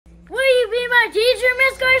my teacher,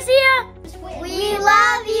 Miss Garcia. We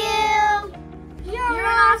love you. You're an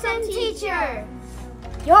awesome teacher.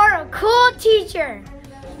 You're a cool teacher.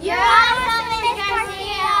 You're awesome, Miss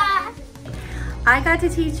Garcia. I got to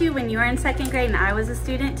teach you when you were in 2nd grade and I was a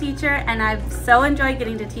student teacher, and I've so enjoyed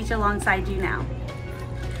getting to teach alongside you now.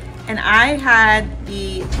 And I had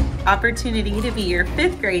the opportunity to be your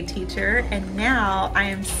 5th grade teacher, and now I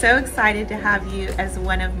am so excited to have you as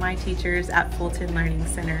one of my teachers at Fulton Learning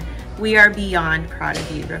Center. We are beyond proud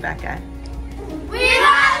of you, Rebecca. We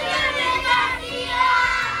love you, Miss Garcia.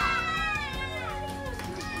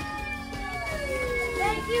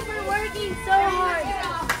 Thank you for working so hard.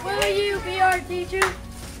 Will you be our teacher?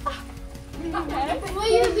 Will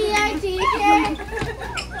you be our teacher?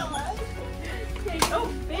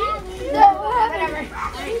 No, whatever.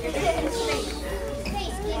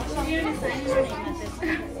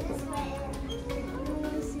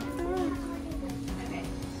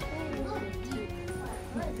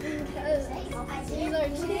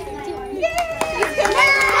 Yay!